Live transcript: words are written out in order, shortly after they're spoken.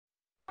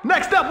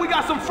Next up, we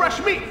got some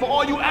fresh meat for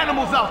all you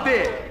animals out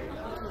there.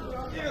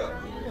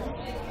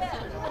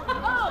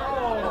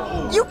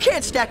 You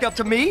can't stack up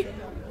to me.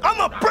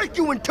 I'ma break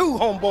you in two,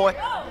 homeboy.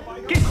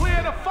 Get clear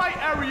of the fight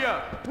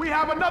area. We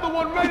have another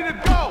one ready to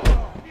go.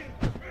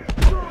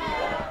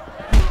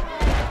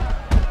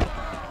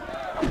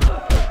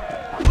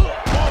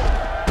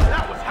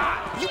 That was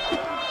hot.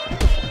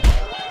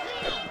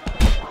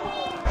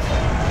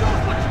 Show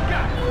us what you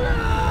got.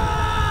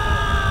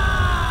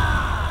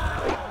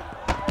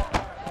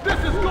 This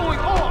is going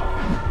off.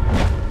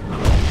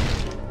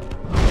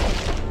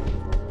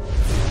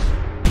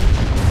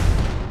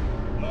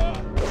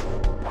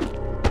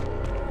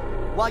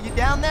 While you're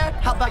down there,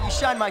 how about you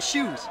shine my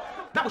shoes?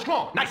 That was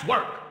strong. Nice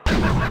work.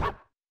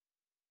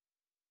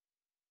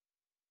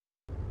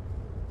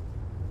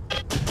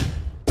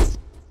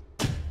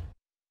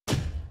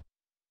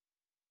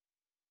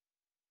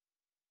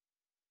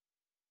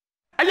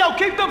 Hey, yo,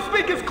 keep them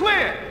speakers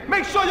clear.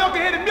 Make sure y'all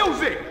can hear the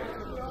music.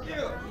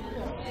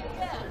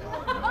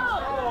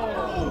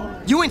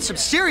 You in some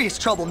serious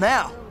trouble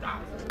now.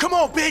 Come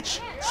on, bitch.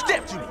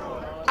 Step to me.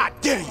 I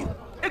dare you.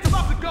 It's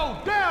about to go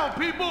down,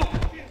 people.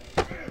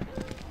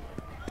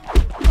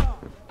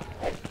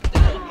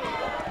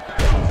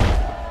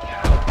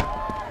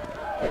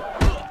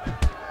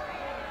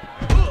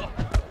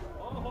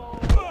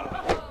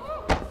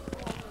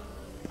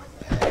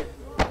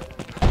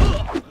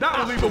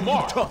 That'll leave a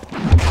mark. Tough.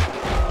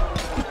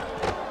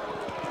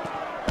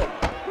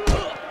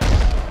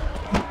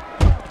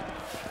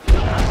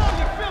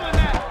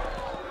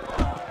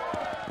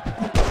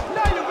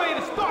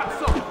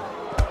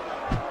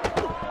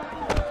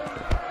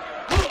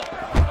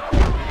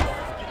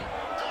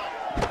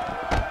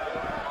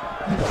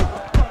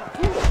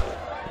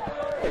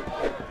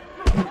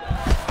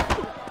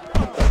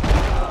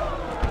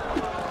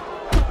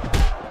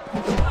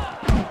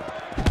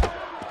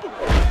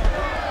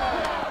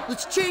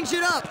 Let's change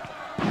it up.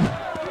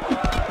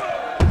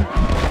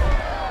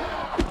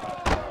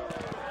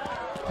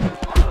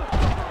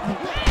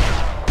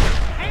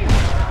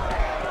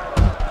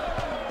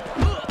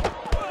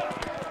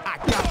 I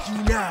got you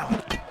now.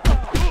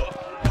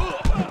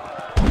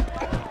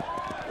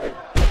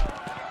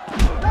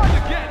 Now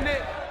you're getting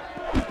it.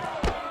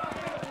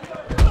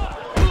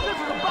 This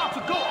is about to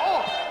go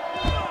off.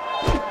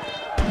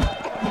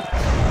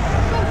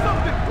 Do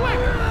something quick.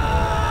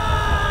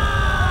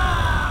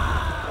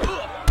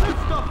 This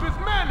stuff is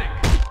manic.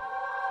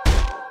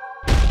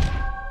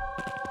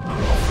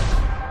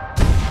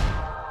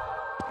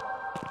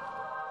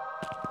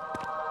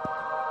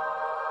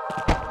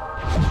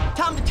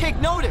 Time to take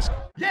notice.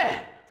 Yeah,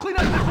 clean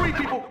up the debris,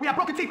 people. We have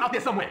broken teeth out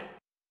there somewhere.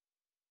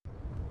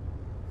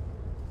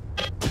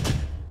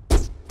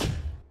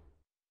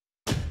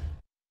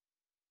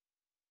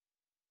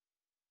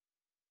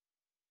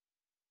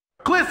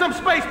 Clear some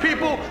space,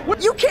 people.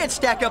 You can't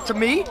stack up to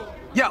me.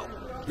 Yo,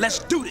 let's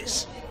do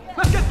this.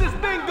 Let's get this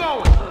thing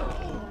going.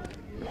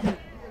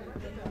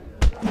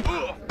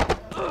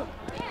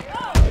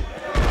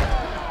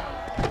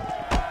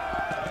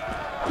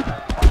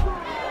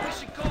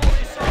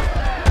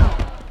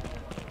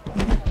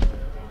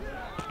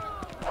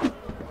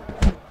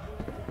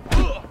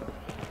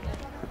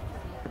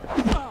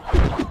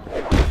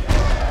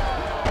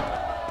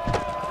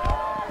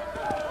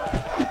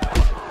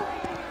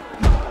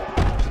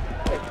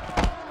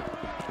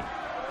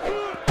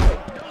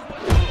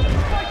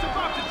 Fight's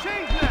about to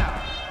change now.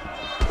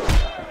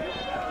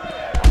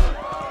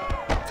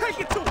 Take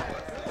it to him.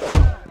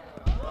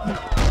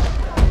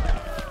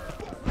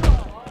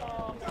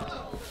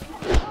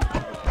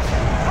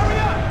 Hurry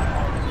up.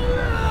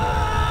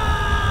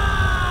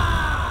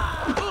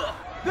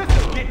 This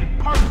is getting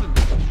personal.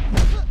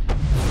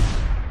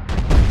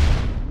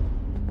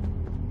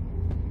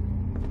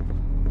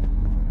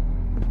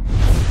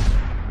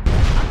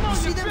 You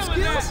see them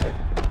skills?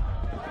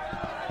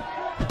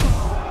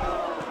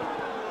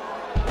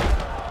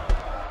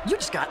 You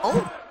just got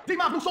owned.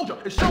 D-Mob's new soldier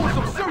is showing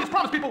some serious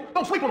promise, people.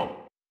 Don't sleep on him.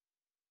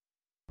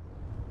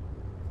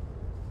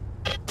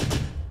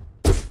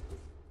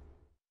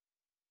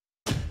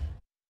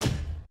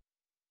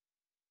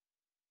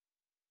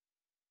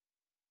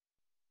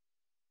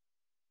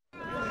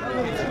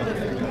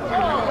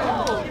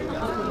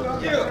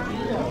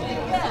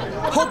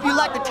 Hope you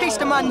like the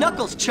taste of my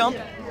knuckles, chump.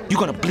 You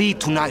gonna bleed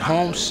tonight,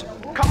 Holmes?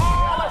 Come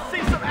on, let's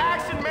see some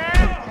action,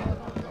 man.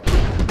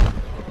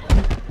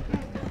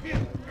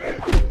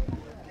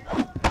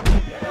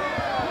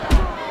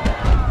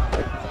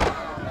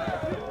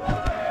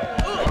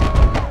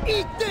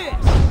 Eat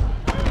this!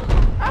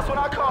 That's what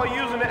I call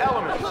using the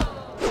elements.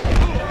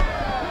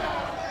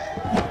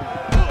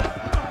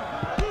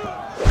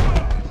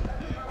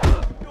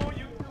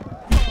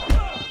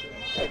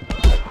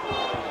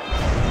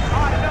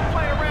 Alright, enough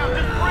playing around.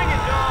 Just bring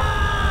it, y'all.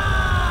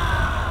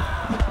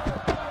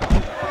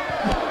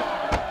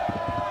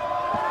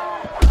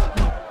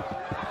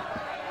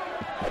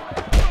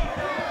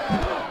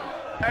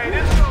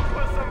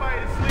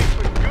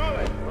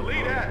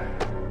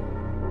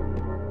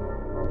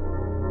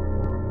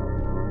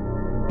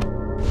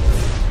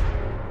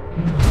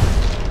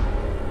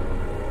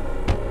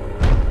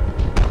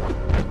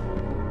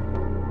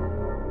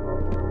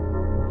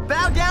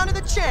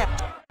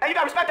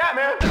 gotta respect that,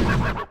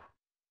 man.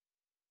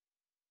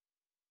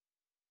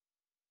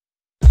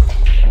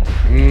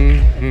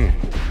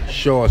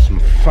 Sure some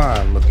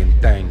fine looking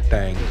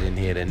things in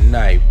here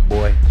tonight,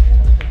 boy.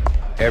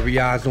 Every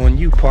eye's on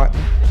you,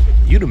 partner.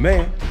 You the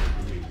man.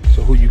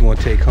 So who you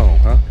gonna take home,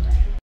 huh?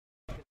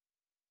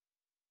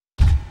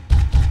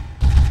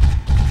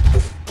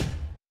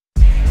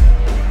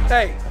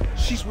 Hey,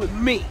 she's with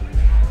me.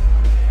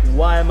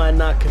 Why am I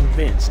not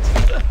convinced?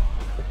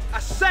 I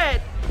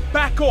said,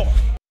 back off.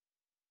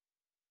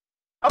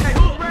 Okay,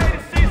 who's ready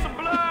to see some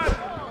blood?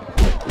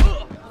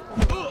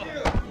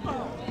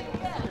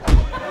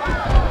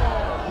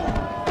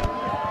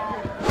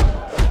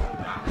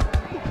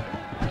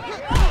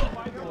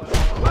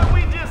 What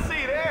we just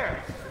see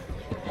there?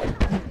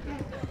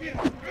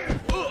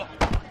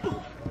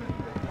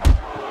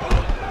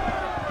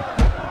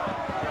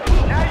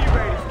 Now you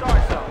ready to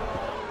start something?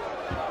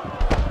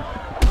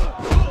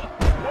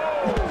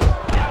 Whoa,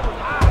 that was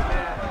hot,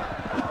 man.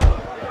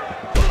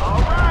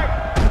 All right.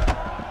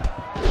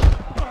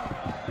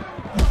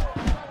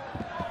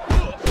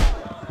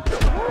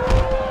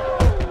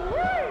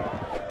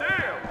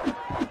 Damn.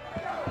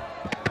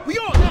 We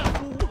all now,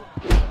 fool.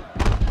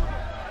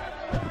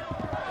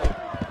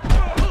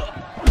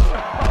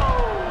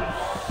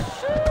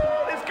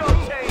 This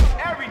gonna change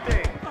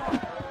everything. Come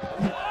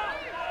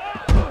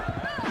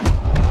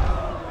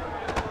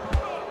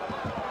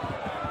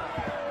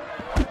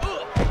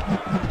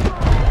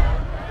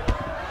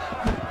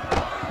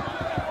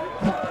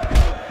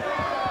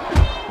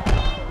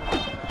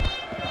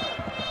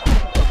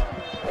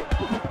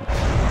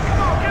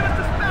on, give us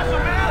the special,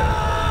 man.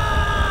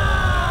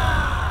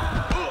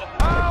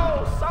 Oh,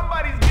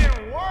 somebody's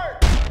getting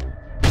worked.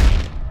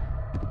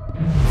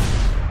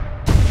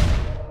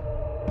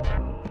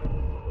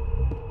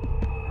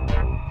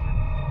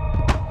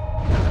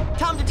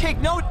 Time to take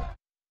note.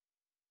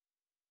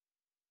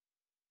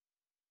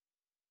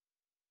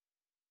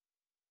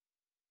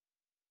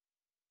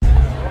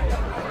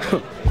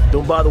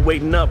 Don't bother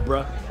waiting up,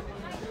 bruh.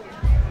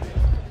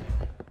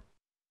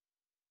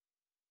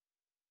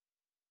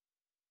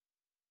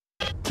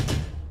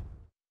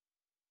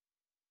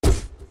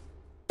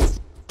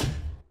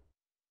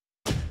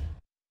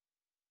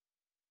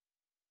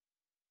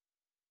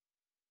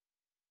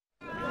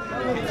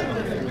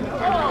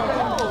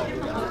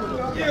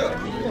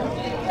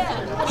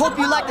 Hope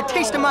you like the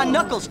taste of my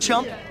knuckles,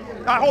 chump.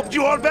 I hope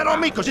you all bet on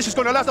me, because this is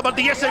going to last about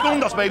 10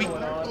 segundos, baby.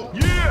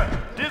 Yeah,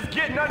 just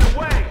getting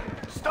underway.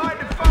 Start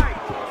the fight.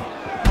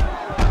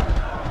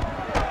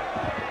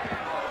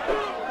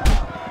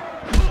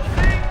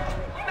 See?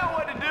 You know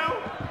what to do.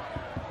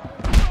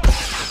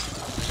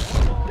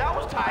 That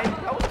was tight.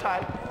 That was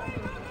tight.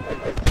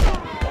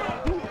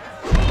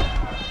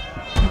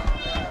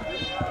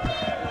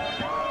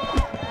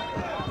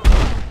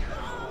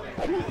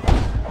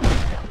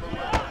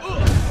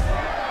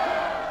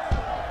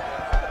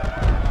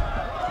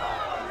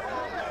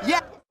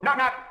 Yeah. Knock,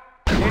 knock.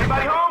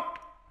 Anybody home?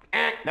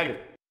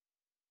 Negative.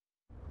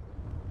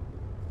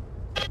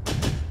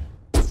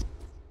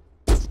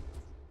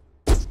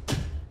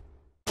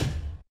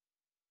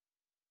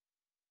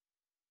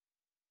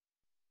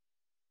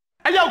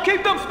 Hey, yo,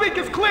 keep them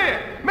speakers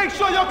clear. Make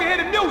sure y'all can hear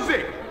the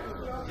music.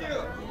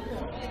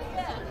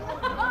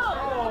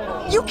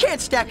 You can't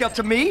stack up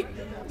to me.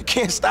 You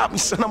can't stop me,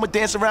 son. I'm going to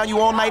dance around you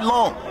all night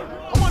long.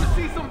 I want to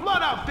see some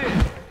blood out there.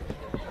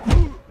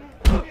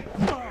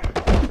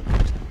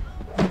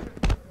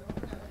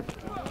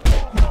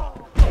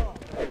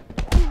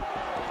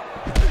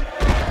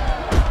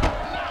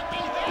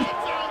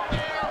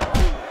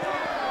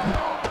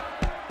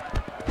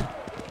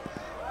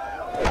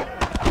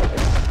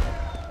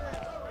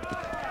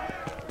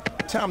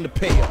 Time to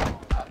pay up.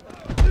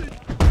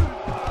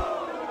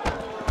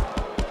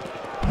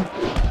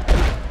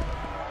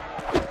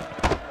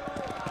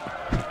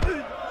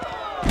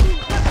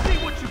 Let's see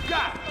what you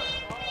got.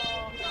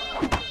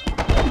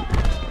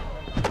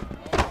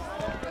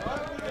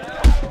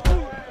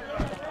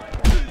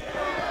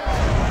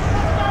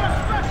 Not a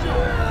special.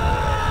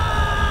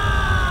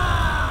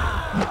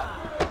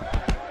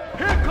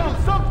 Here comes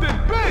something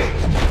big.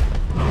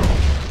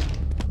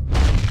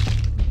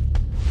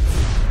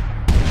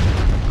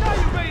 Now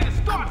you ready to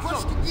start something.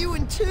 Busted you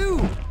in two.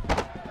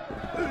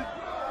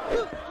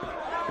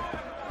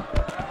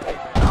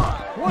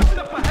 One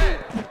step ahead.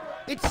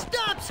 It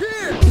stops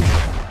here.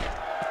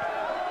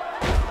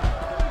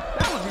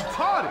 That was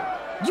retarded.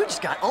 You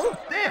just got owned.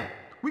 Damn,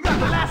 we got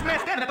the last man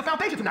standing at the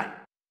foundation tonight.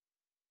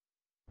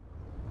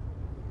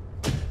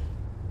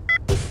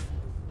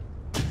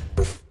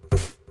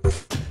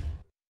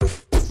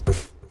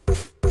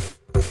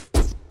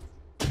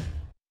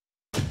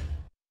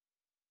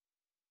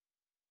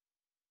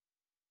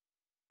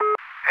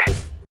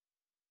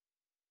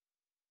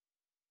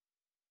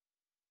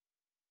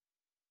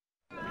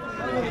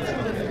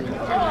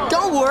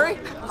 Don't worry.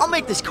 I'll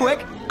make this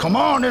quick. Come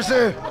on,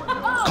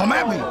 come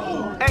at me.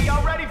 Hey,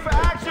 y'all ready for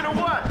action or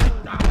what?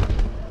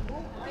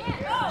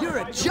 You're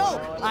a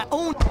joke. I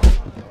own.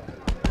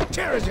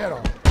 Tear his head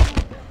off.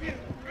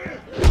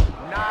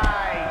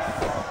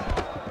 Nice.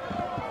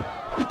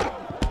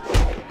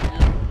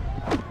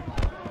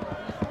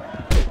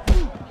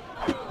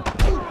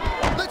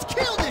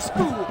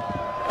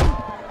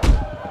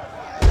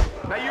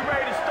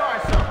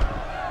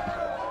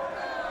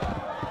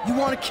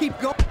 keep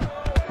going?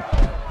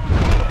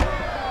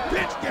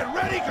 Bitch, get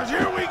ready, cause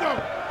here we go!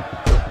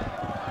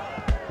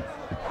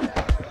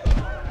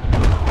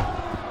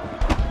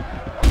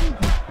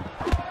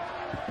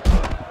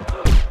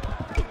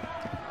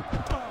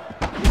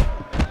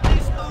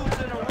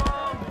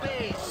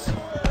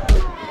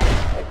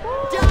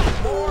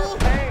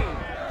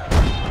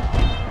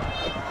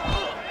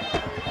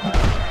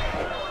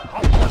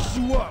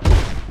 You up.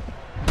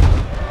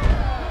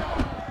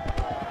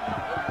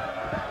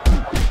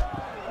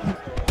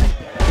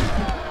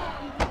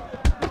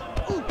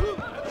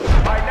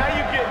 Alright, now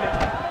you getting it.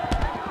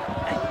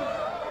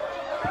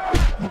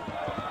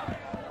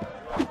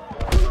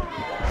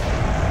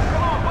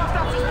 Come on, bust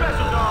out your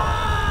special, dog.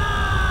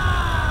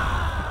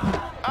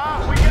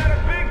 We got a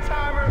big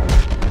timer.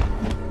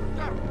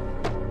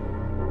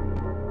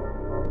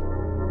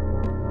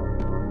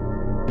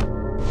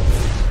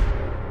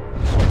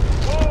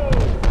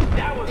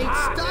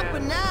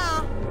 Stopping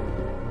now.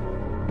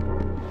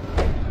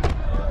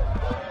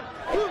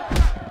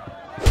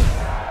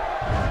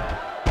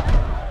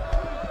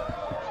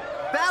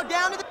 Bow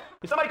down to the...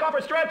 Did somebody call for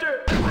a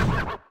stretcher? You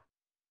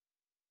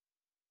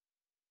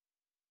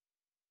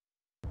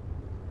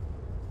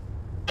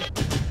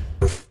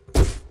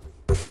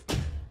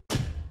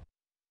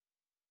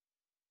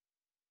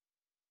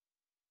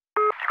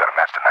got a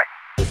match tonight.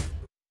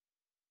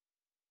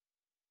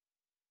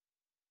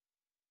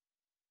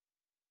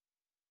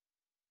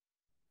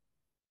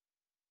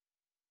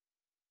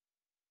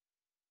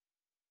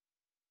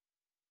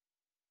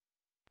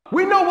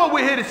 We know what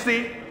we're here to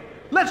see.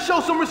 Let's show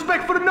some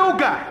respect for the new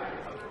guy.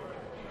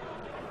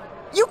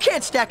 You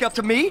can't stack up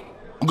to me.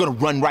 I'm gonna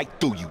run right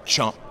through you,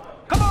 chump.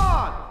 Come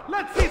on,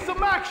 let's see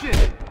some action.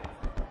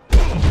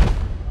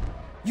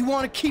 You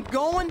want to keep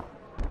going?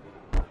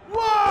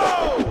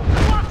 Whoa!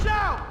 Watch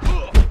out!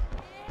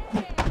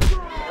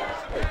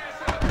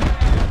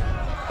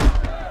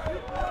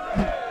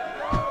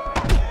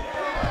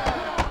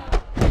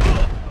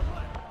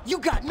 You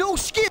got no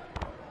skill.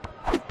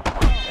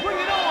 Bring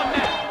it on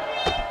now.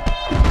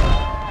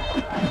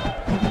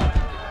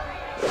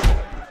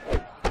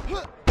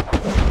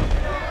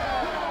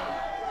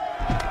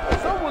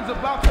 Someone's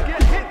about to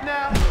get hit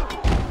now.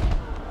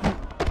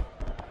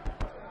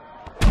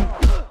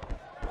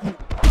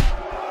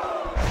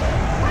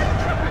 Why you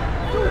tripping?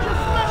 Dude,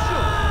 you're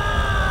special.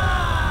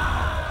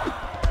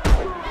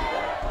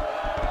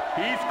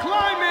 He's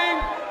climbing.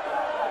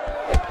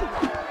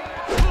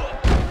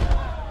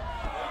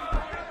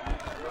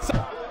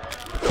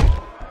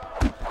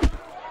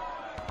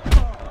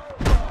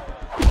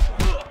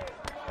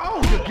 Oh,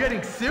 you're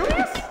getting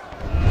serious?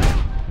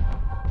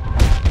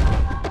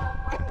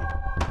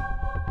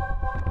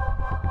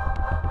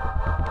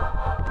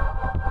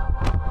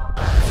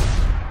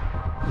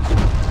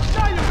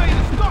 Now you're ready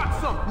to start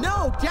something. No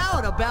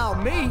doubt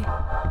about me.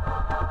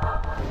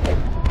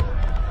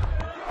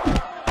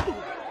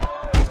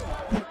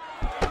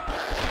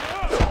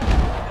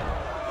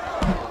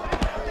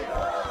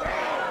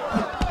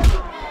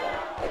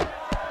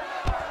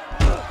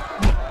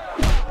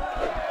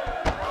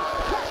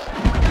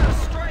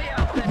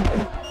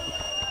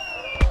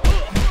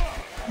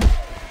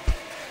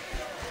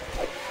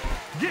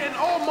 Getting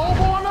all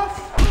mobile on us?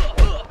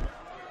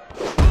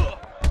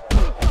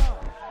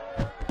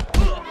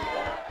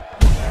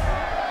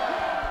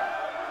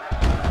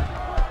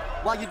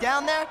 While you're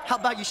down there, how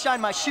about you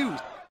shine my shoes?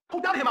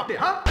 Who doubted him out there,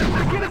 huh?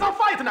 The kid is on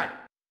fire tonight.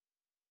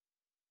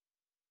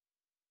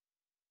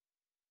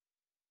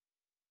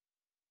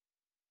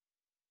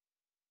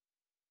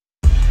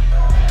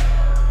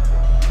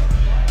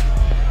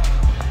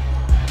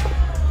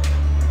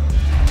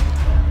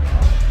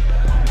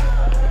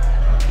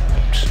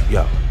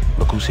 Yo,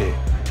 look who's here.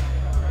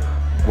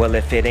 Well,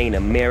 if it ain't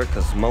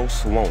America's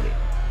Most Wanted,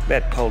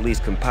 that police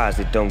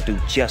composite don't do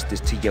justice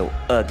to your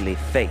ugly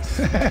face.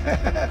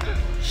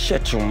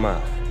 Shut your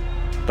mouth.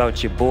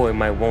 Thought your boy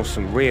might want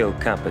some real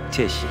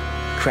competition.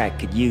 Crack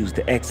could use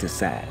the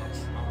exercise.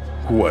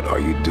 What are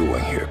you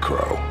doing here,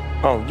 Crow?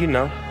 Oh, you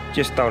know,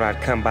 just thought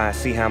I'd come by and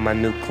see how my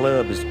new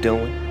club is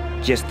doing.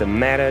 Just a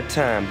matter of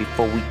time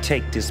before we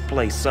take this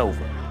place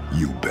over.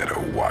 You better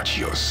watch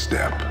your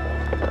step.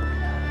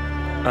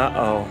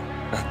 Uh-oh,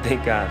 I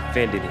think I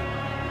offended him.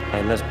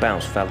 Hey, let's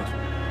bounce, fellas.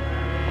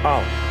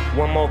 Oh,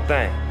 one more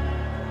thing.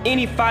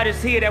 Any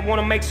fighters here that want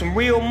to make some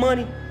real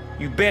money,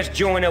 you best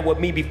join up with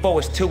me before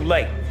it's too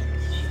late.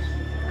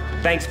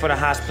 Thanks for the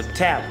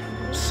hospitality.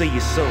 See you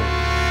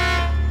soon.